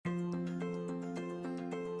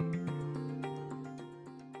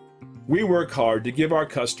We work hard to give our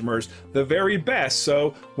customers the very best,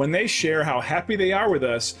 so when they share how happy they are with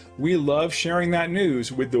us, we love sharing that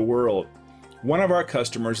news with the world. One of our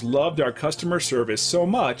customers loved our customer service so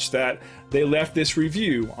much that they left this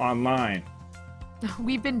review online.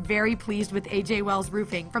 We've been very pleased with A.J Wells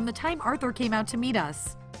Roofing from the time Arthur came out to meet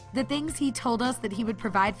us. The things he told us that he would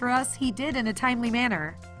provide for us, he did in a timely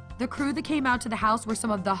manner. The crew that came out to the house were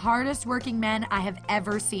some of the hardest working men I have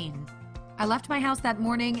ever seen. I left my house that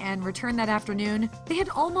morning and returned that afternoon. They had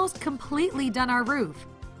almost completely done our roof.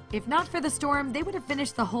 If not for the storm, they would have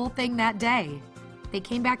finished the whole thing that day. They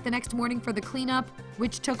came back the next morning for the cleanup,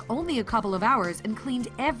 which took only a couple of hours, and cleaned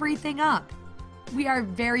everything up. We are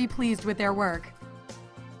very pleased with their work.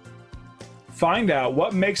 Find out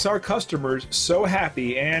what makes our customers so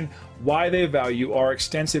happy and why they value our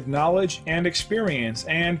extensive knowledge and experience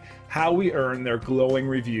and how we earn their glowing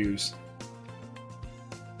reviews.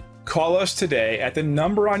 Call us today at the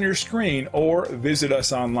number on your screen or visit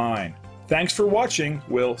us online. Thanks for watching.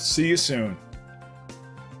 We'll see you soon.